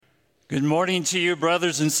Good morning to you,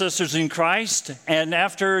 brothers and sisters in Christ. And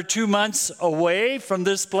after 2 months away from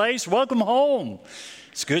this place, welcome home.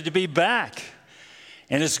 It's good to be back.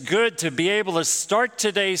 And it's good to be able to start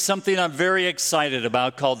today something I'm very excited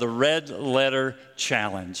about called the Red Letter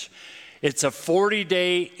Challenge. It's a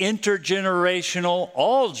 40-day intergenerational,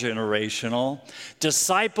 all-generational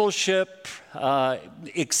discipleship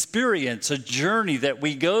experience, a journey that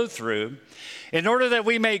we go through in order that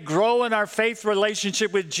we may grow in our faith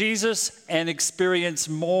relationship with Jesus and experience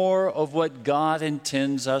more of what God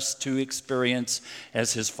intends us to experience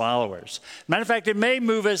as His followers. Matter of fact, it may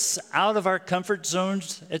move us out of our comfort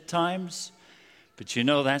zones at times, but you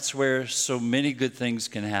know that's where so many good things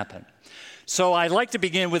can happen. So I'd like to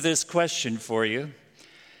begin with this question for you.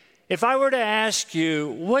 If I were to ask you,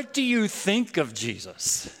 what do you think of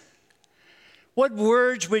Jesus? What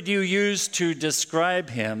words would you use to describe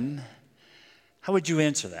Him? How would you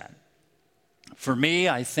answer that? For me,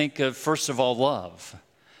 I think of, first of all, love.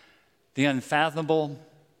 The unfathomable,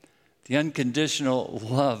 the unconditional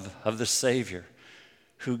love of the Savior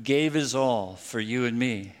who gave His all for you and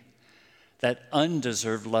me. That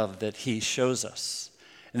undeserved love that He shows us.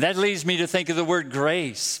 And that leads me to think of the word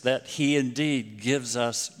grace, that He indeed gives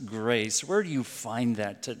us grace. Where do you find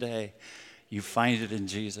that today? You find it in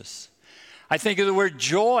Jesus. I think of the word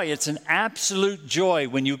joy. It's an absolute joy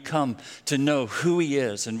when you come to know who He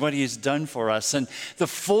is and what He has done for us and the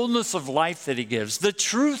fullness of life that He gives, the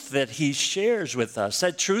truth that He shares with us,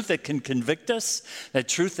 that truth that can convict us, that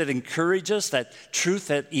truth that encourages us, that truth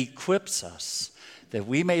that equips us, that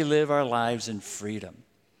we may live our lives in freedom.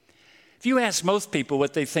 If you ask most people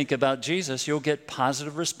what they think about Jesus, you'll get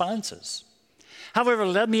positive responses. However,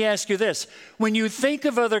 let me ask you this. When you think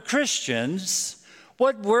of other Christians,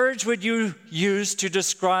 what words would you use to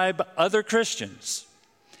describe other Christians?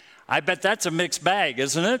 I bet that's a mixed bag,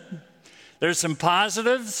 isn't it? There's some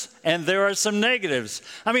positives and there are some negatives.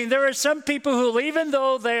 I mean, there are some people who, even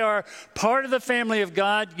though they are part of the family of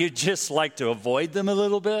God, you just like to avoid them a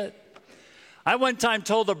little bit. I one time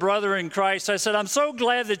told a brother in Christ, I said, I'm so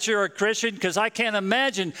glad that you're a Christian because I can't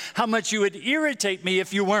imagine how much you would irritate me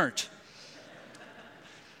if you weren't.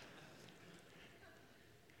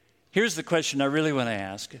 Here's the question I really want to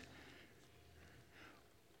ask.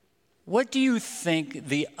 What do you think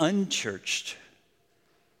the unchurched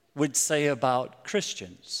would say about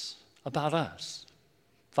Christians, about us,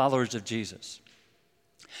 followers of Jesus?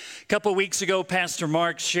 A couple of weeks ago, Pastor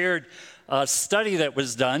Mark shared a study that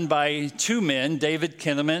was done by two men, David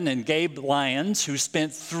Kinnaman and Gabe Lyons, who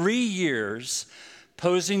spent 3 years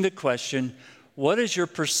posing the question, what is your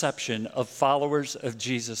perception of followers of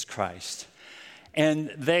Jesus Christ?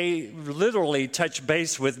 And they literally touch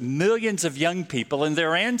base with millions of young people, and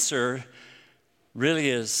their answer really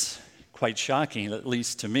is quite shocking, at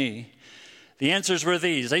least to me. The answers were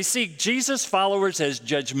these. They see Jesus followers as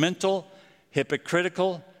judgmental,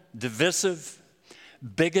 hypocritical, divisive,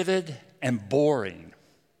 bigoted, and boring.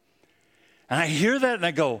 And I hear that and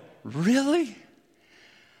I go, really?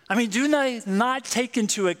 I mean, do they not take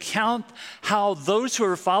into account how those who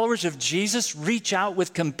are followers of Jesus reach out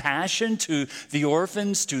with compassion to the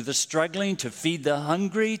orphans, to the struggling, to feed the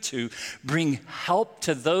hungry, to bring help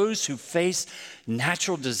to those who face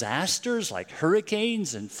natural disasters like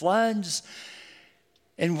hurricanes and floods?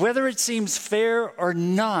 And whether it seems fair or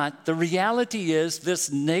not, the reality is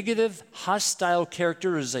this negative, hostile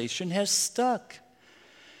characterization has stuck.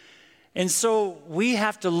 And so we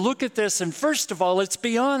have to look at this, and first of all, let's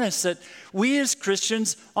be honest that we as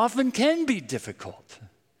Christians often can be difficult.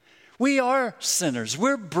 We are sinners.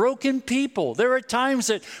 We're broken people. There are times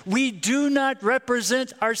that we do not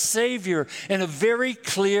represent our Savior in a very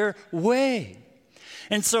clear way.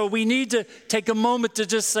 And so we need to take a moment to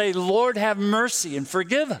just say, Lord, have mercy and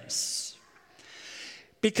forgive us.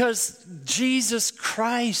 Because Jesus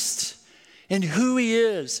Christ and who He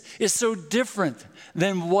is so different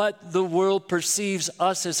than what the world perceives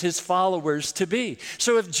us as His followers to be.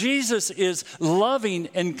 So if Jesus is loving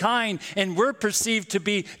and kind and we're perceived to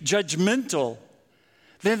be judgmental,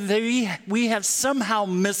 then we have somehow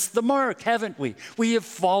missed the mark, haven't we? We have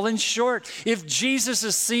fallen short. If Jesus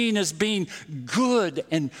is seen as being good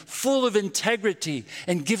and full of integrity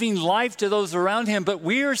and giving life to those around Him, but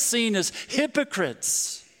we are seen as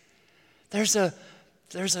hypocrites, there's a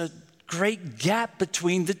great gap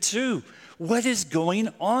between the two. What is going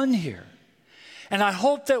on here? And I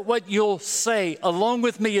hope that what you'll say along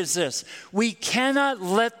with me is this. We cannot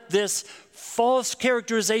let this false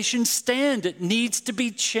characterization stand. It needs to be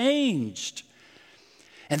changed.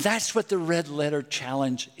 And that's what the Red Letter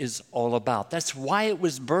Challenge is all about. That's why it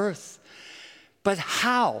was birthed. But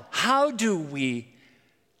how? How do we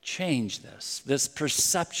change this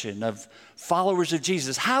perception of followers of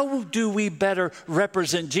Jesus? How do we better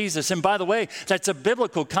represent Jesus? And by the way, that's a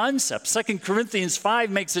biblical concept. 2 Corinthians 5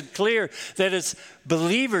 makes it clear that as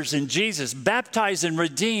believers in Jesus, baptized and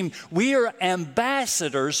redeemed, we are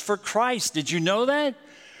ambassadors for Christ. Did you know that?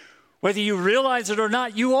 Whether you realize it or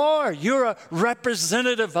not, you are. You're a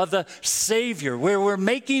representative of the Savior, where we're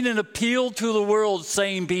making an appeal to the world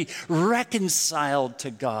saying, be reconciled to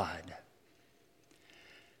God.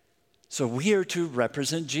 So we are to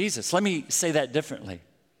represent Jesus. Let me say that differently.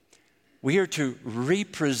 We are to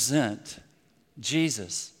represent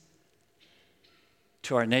Jesus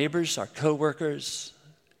to our neighbors, our coworkers,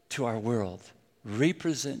 to our world.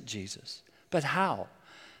 Represent Jesus. But how?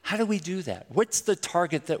 How do we do that? What's the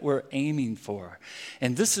target that we're aiming for?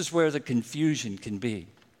 And this is where the confusion can be.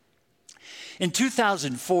 In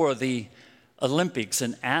 2004, the Olympics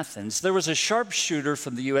in Athens, there was a sharpshooter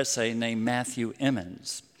from the USA named Matthew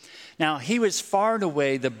Emmons. Now, he was far and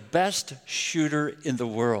away the best shooter in the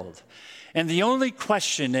world. And the only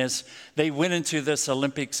question as they went into this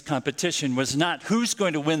Olympics competition was not who's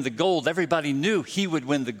going to win the gold. Everybody knew he would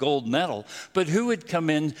win the gold medal, but who would come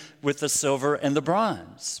in with the silver and the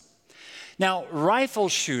bronze. Now, rifle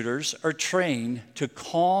shooters are trained to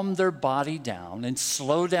calm their body down and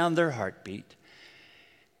slow down their heartbeat.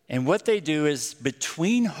 And what they do is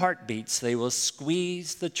between heartbeats, they will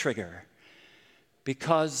squeeze the trigger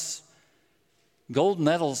because gold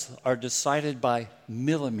medals are decided by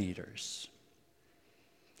millimeters.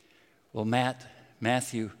 Well,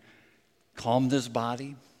 Matthew calmed his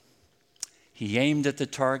body. He aimed at the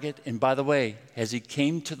target. And by the way, as he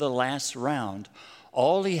came to the last round,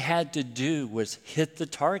 all he had to do was hit the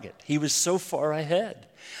target. He was so far ahead.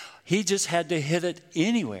 He just had to hit it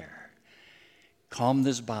anywhere. Calmed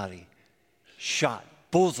his body. Shot.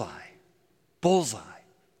 Bullseye. Bullseye.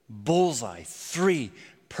 Bullseye. 3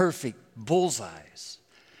 perfect bullseyes.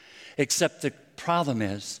 Except the problem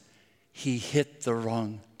is he hit the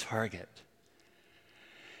wrong target.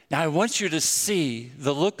 Now I want you to see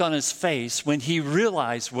the look on his face when he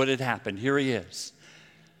realized what had happened. Here he is.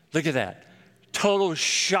 Look at that. Total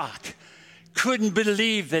shock. Couldn't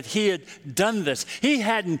believe that he had done this. He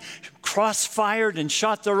hadn't crossfired and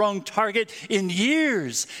shot the wrong target in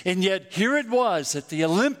years. And yet here it was at the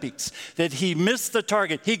Olympics that he missed the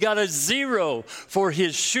target. He got a 0 for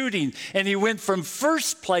his shooting. And he went from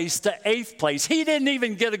 1st place to 8th place. He didn't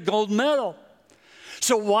even get a gold medal.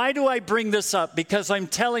 So why do I bring this up? Because I'm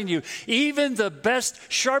telling you, even the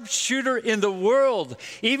best sharpshooter in the world,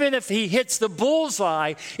 even if he hits the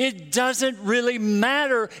bullseye, it doesn't really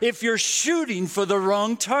matter if you're shooting for the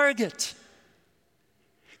wrong target.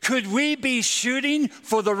 Could we be shooting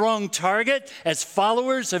for the wrong target as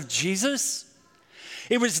followers of Jesus?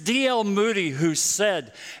 It was D.L. Moody who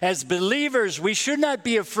said, as believers, we should not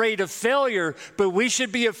be afraid of failure, but we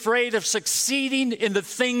should be afraid of succeeding in the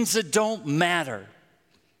things that don't matter.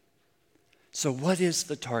 So what is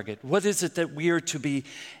the target? What is it that we are to be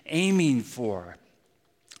aiming for?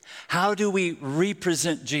 How do we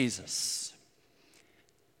represent Jesus?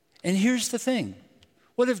 And here's the thing.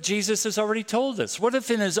 What if Jesus has already told us? What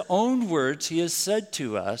if in his own words he has said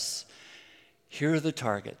to us, here are the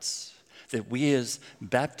targets that we as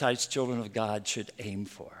baptized children of God should aim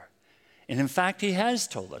for? And in fact, he has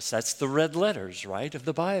told us. That's the red letters, right, of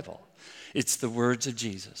the Bible. It's the words of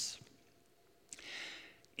Jesus.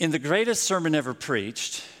 In the greatest sermon ever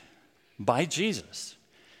preached by Jesus,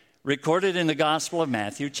 recorded in the Gospel of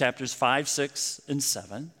Matthew, chapters 5, 6, and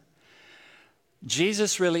 7,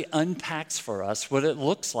 Jesus really unpacks for us what it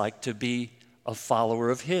looks like to be a follower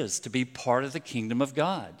of his, to be part of the kingdom of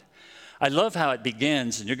God. I love how it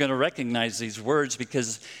begins, and you're going to recognize these words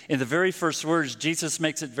because in the very first words, Jesus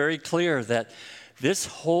makes it very clear that this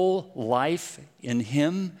whole life in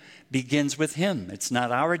him begins with him. It's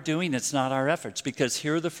not our doing, it's not our efforts, because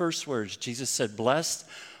here are the first words. Jesus said, blessed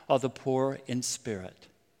are the poor in spirit,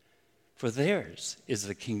 for theirs is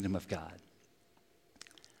the kingdom of God.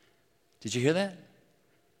 Did you hear that?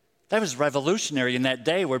 That was revolutionary in that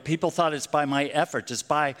day where people thought it's by my efforts, it's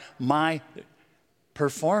by my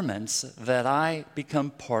performance that I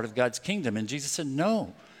become part of God's kingdom. And Jesus said,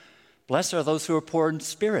 no. Blessed are those who are poor in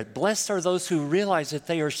spirit. Blessed are those who realize that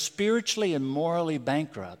they are spiritually and morally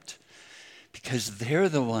bankrupt, because they're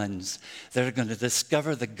the ones that are going to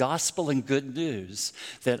discover the gospel and good news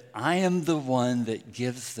that I am the one that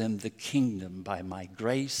gives them the kingdom by my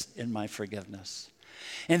grace and my forgiveness.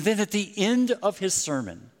 And then at the end of his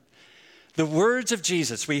sermon, the words of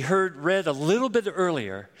Jesus we read a little bit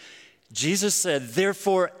earlier, Jesus said,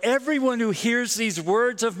 therefore, everyone who hears these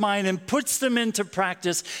words of mine and puts them into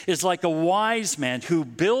practice is like a wise man who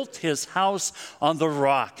built his house on the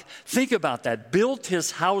rock. Think about that, built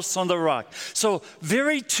his house on the rock. So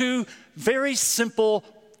very simple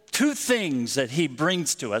two things that he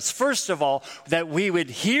brings to us. First of all, that we would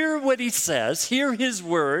hear what he says, hear his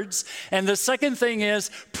words. And the second thing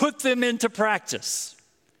is, put them into practice.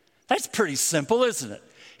 That's pretty simple, isn't it?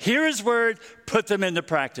 Hear his word, put them into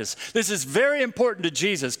practice. This is very important to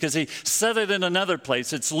Jesus because he said it in another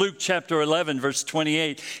place. It's Luke chapter 11, verse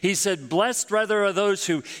 28. He said, blessed rather are those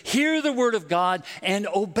who hear the word of God and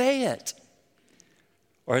obey it.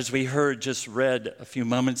 Or as we just read a few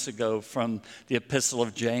moments ago from the epistle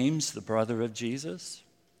of James, the brother of Jesus.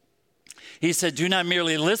 He said, do not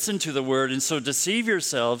merely listen to the word and so deceive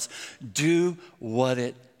yourselves. Do what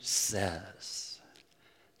it says.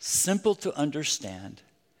 Simple to understand,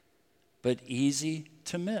 but easy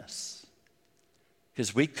to miss.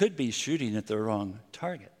 Because we could be shooting at the wrong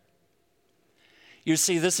target. You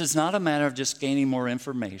see, this is not a matter of just gaining more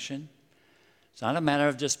information. It's not a matter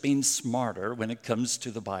of just being smarter when it comes to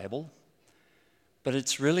the Bible. But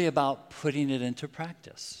it's really about putting it into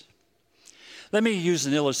practice. Let me use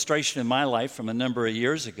an illustration in my life from a number of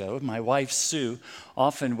years ago. My wife, Sue,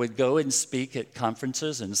 often would go and speak at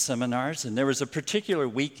conferences and seminars. And there was a particular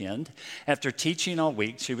weekend, after teaching all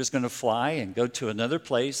week, she was going to fly and go to another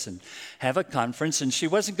place and have a conference. And she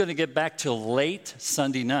wasn't going to get back till late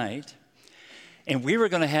Sunday night. And we were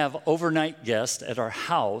going to have overnight guests at our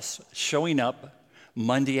house showing up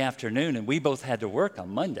Monday afternoon. And we both had to work on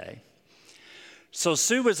Monday. So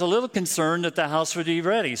Sue was a little concerned that the house would be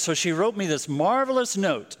ready. So she wrote me this marvelous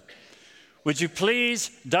note. Would you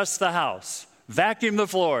please dust the house, vacuum the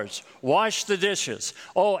floors, wash the dishes,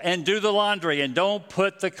 and do the laundry, and don't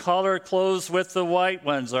put the color clothes with the white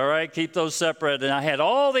ones, all right? Keep those separate. And I had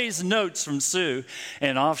all these notes from Sue,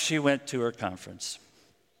 and off she went to her conference.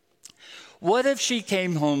 What if she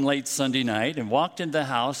came home late Sunday night and walked into the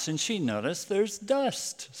house and she noticed there's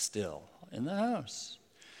dust still in the house?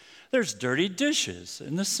 There's dirty dishes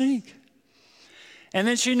in the sink. And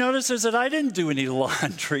then she notices that I didn't do any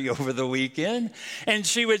laundry over the weekend. And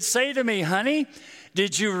she would say to me, honey,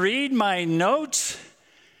 did you read my notes?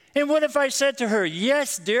 And what if I said to her,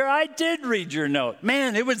 yes, dear, I did read your note.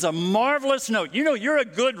 Man, it was a marvelous note. You know, you're a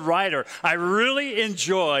good writer. I really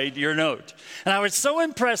enjoyed your note. And I was so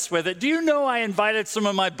impressed with it. Do you know I invited some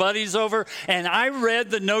of my buddies over and I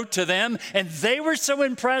read the note to them and they were so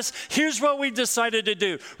impressed. Here's what we decided to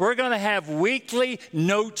do. We're going to have weekly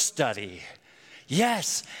note study.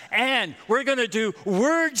 Yes, and we're going to do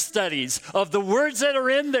word studies of the words that are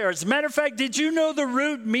in there. As a matter of fact, did you know the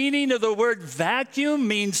root meaning of the word vacuum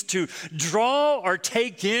means to draw or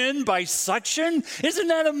take in by suction? Isn't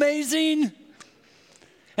that amazing?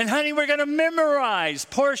 And honey, we're going to memorize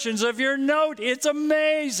portions of your note. It's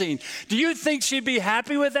amazing. Do you think she'd be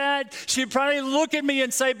happy with that? She'd probably look at me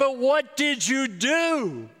and say, but what did you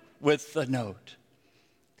do with the note?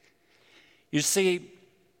 You see,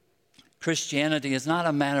 Christianity is not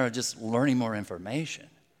a matter of just learning more information.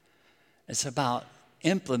 It's about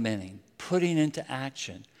implementing, putting into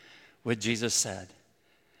action what Jesus said.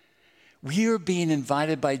 We are being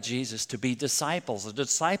invited by Jesus to be disciples. A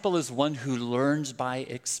disciple is one who learns by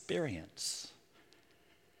experience.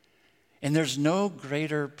 And there's no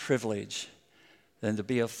greater privilege than to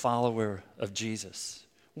be a follower of Jesus.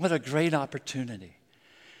 What a great opportunity.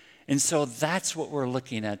 And so that's what we're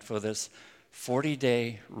looking at for this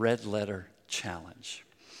 40-day red letter challenge.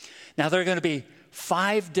 Now, there are going to be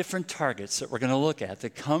 5 different targets that we're going to look at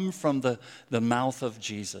that come from the mouth of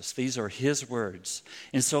Jesus. These are his words.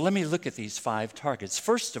 And so let me look at these 5 targets.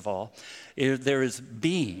 First of all, there is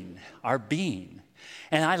being, our being.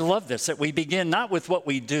 And I love this, that we begin not with what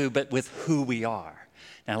we do, but with who we are.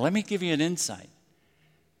 Now, let me give you an insight.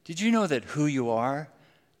 Did you know that who you are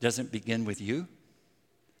doesn't begin with you?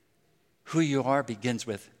 Who you are begins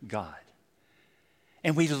with God.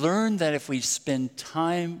 And we learn that if we spend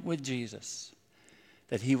time with Jesus,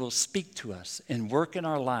 that he will speak to us and work in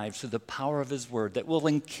our lives through the power of his word, that we'll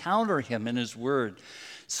encounter him in his word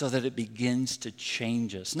so that it begins to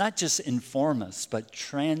change us, not just inform us, but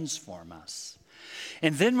transform us.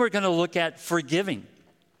 And then we're going to look at forgiving.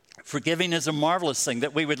 Forgiving is a marvelous thing,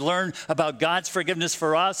 that we would learn about God's forgiveness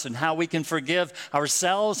for us and how we can forgive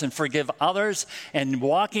ourselves and forgive others. And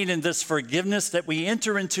walking in this forgiveness, that we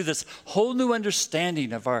enter into this whole new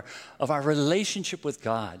understanding of our relationship with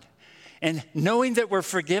God. And knowing that we're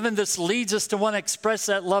forgiven, this leads us to want to express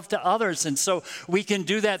that love to others. And so we can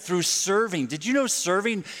do that through serving. Did you know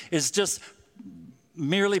serving is just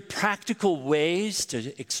merely practical ways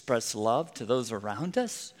to express love to those around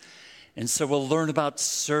us? And so we'll learn about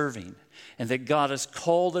serving and that God has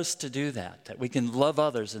called us to do that we can love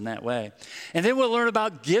others in that way. And then we'll learn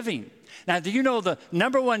about giving. Now, do you know the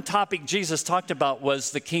number one topic Jesus talked about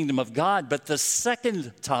was the kingdom of God, but the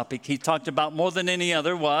second topic he talked about more than any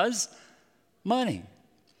other was money.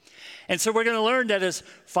 And so we're going to learn that as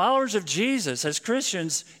followers of Jesus, as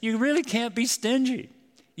Christians, you really can't be stingy.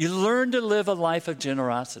 You learn to live a life of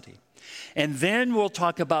generosity. And then we'll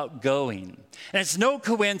talk about going. And it's no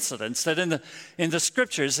coincidence that in the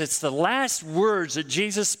scriptures, it's the last words that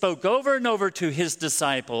Jesus spoke over and over to his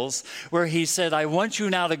disciples, where he said, I want you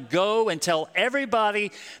now to go and tell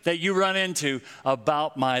everybody that you run into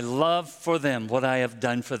about my love for them, what I have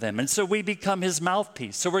done for them. And so we become his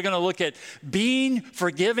mouthpiece. So we're going to look at being,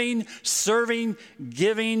 forgiving, serving,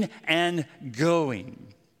 giving, and going.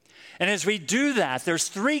 And as we do that, there's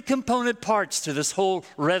 3 component parts to this whole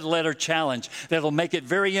red letter challenge that'll make it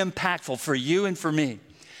very impactful for you and for me.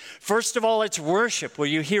 First of all, it's worship, where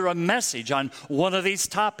you hear a message on one of these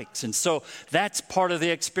topics. And so that's part of the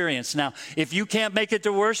experience. Now, if you can't make it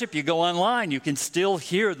to worship, you go online. You can still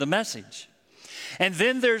hear the message. And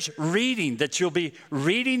then there's reading, that you'll be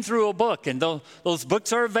reading through a book. And those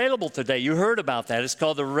books are available today. You heard about that. It's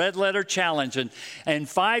called the Red Letter Challenge. And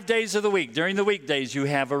 5 days of the week, during the weekdays, you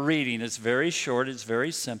have a reading. It's very short. It's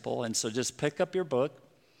very simple. And so just pick up your book.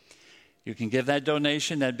 You can give that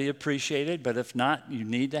donation. That'd be appreciated. But if not, you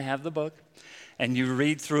need to have the book. And you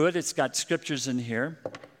read through it. It's got scriptures in here.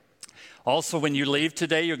 Also, when you leave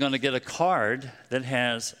today, you're going to get a card that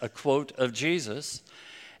has a quote of Jesus.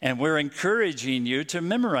 And we're encouraging you to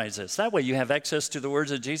memorize this. That way you have access to the words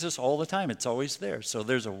of Jesus all the time. It's always there. So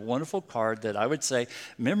there's a wonderful card that I would say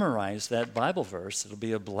memorize that Bible verse. It'll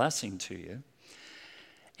be a blessing to you.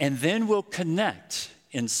 And then we'll connect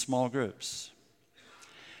in small groups.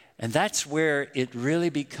 And that's where it really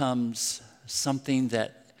becomes something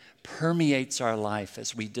that permeates our life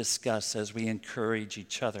as we discuss, as we encourage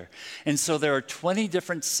each other. And so there are 20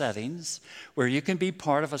 different settings where you can be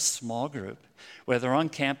part of a small group, whether on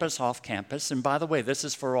campus, off campus. And by the way, this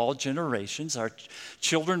is for all generations. Our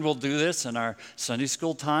children will do this in our Sunday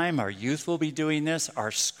school time. Our youth will be doing this.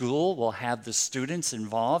 Our school will have the students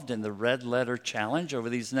involved in the Red Letter Challenge over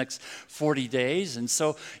these next 40 days. And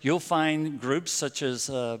so you'll find groups such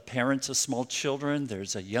as parents of small children.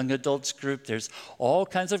 There's a young adults group. There's all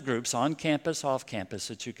kinds of groups on campus, off campus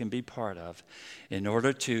that you can be part of in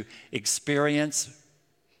order to experience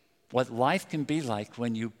what life can be like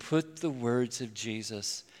when you put the words of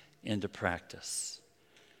Jesus into practice.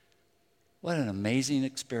 What an amazing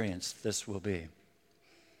experience this will be.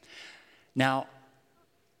 Now,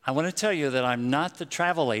 I want to tell you that I'm not the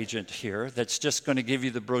travel agent here that's just going to give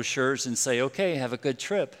you the brochures and say, okay, have a good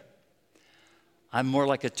trip. I'm more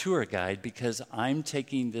like a tour guide because I'm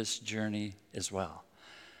taking this journey as well.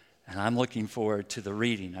 And I'm looking forward to the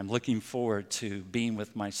reading. I'm looking forward to being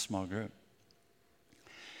with my small group.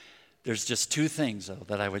 There's just 2 things, though,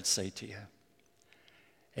 that I would say to you.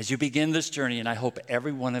 As you begin this journey, and I hope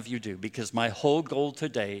every one of you do, because my whole goal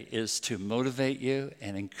today is to motivate you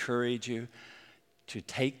and encourage you to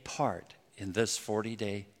take part in this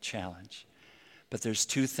 40-day challenge. But there's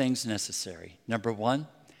 2 things necessary. Number 1,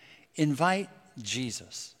 invite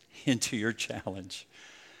Jesus into your challenge.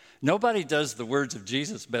 Nobody does the words of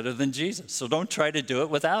Jesus better than Jesus, so don't try to do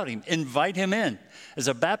it without him. Invite him in. As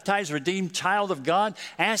a baptized, redeemed child of God,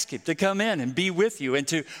 ask him to come in and be with you and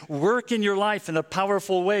to work in your life in a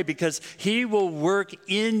powerful way, because he will work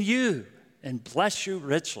in you and bless you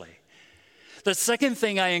richly. The second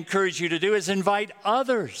thing I encourage you to do is invite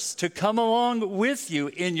others to come along with you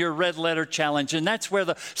in your Red Letter Challenge, and that's where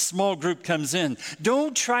the small group comes in.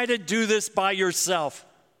 Don't try to do this by yourself.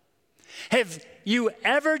 Have you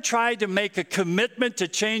ever tried to make a commitment to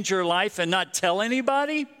change your life and not tell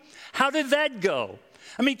anybody? How did that go?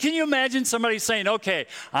 I mean, can you imagine somebody saying, okay,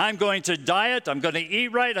 I'm going to diet, I'm going to eat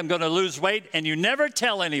right, I'm going to lose weight, and you never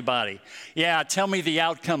tell anybody? Yeah, tell me the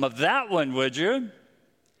outcome of that one, would you?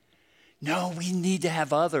 No, we need to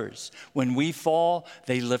have others. When we fall,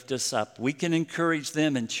 they lift us up. We can encourage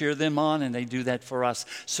them and cheer them on, and they do that for us.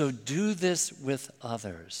 So do this with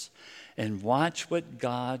others. And watch what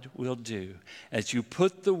God will do as you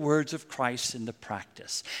put the words of Christ into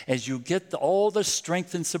practice, as you get all the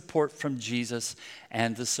strength and support from Jesus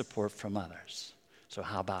and the support from others. So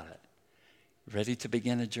how about it? Ready to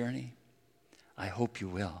begin a journey? I hope you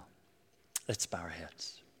will. Let's bow our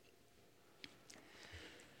heads.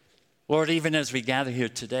 Lord, even as we gather here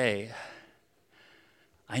today,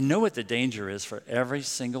 I know what the danger is for every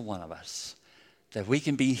single one of us, that we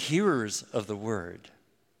can be hearers of the word,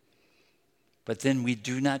 but then we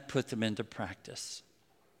do not put them into practice.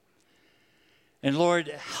 And Lord,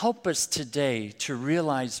 help us today to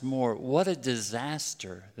realize more what a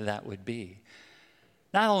disaster that would be.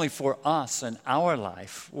 Not only for us and our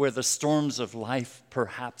life, where the storms of life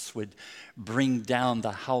perhaps would bring down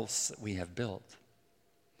the house that we have built,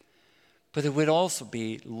 but it would also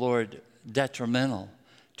be, Lord, detrimental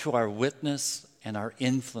to our witness and our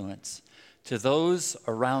influence to those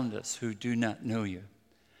around us who do not know you.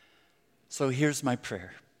 So here's my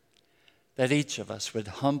prayer, that each of us would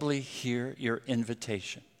humbly hear your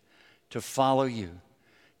invitation to follow you,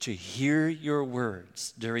 to hear your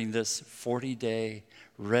words during this 40-day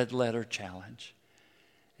red letter challenge,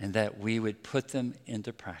 and that we would put them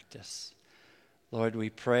into practice. Lord, we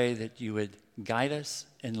pray that you would guide us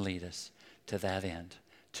and lead us to that end,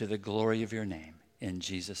 to the glory of your name. In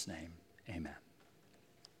Jesus' name, amen.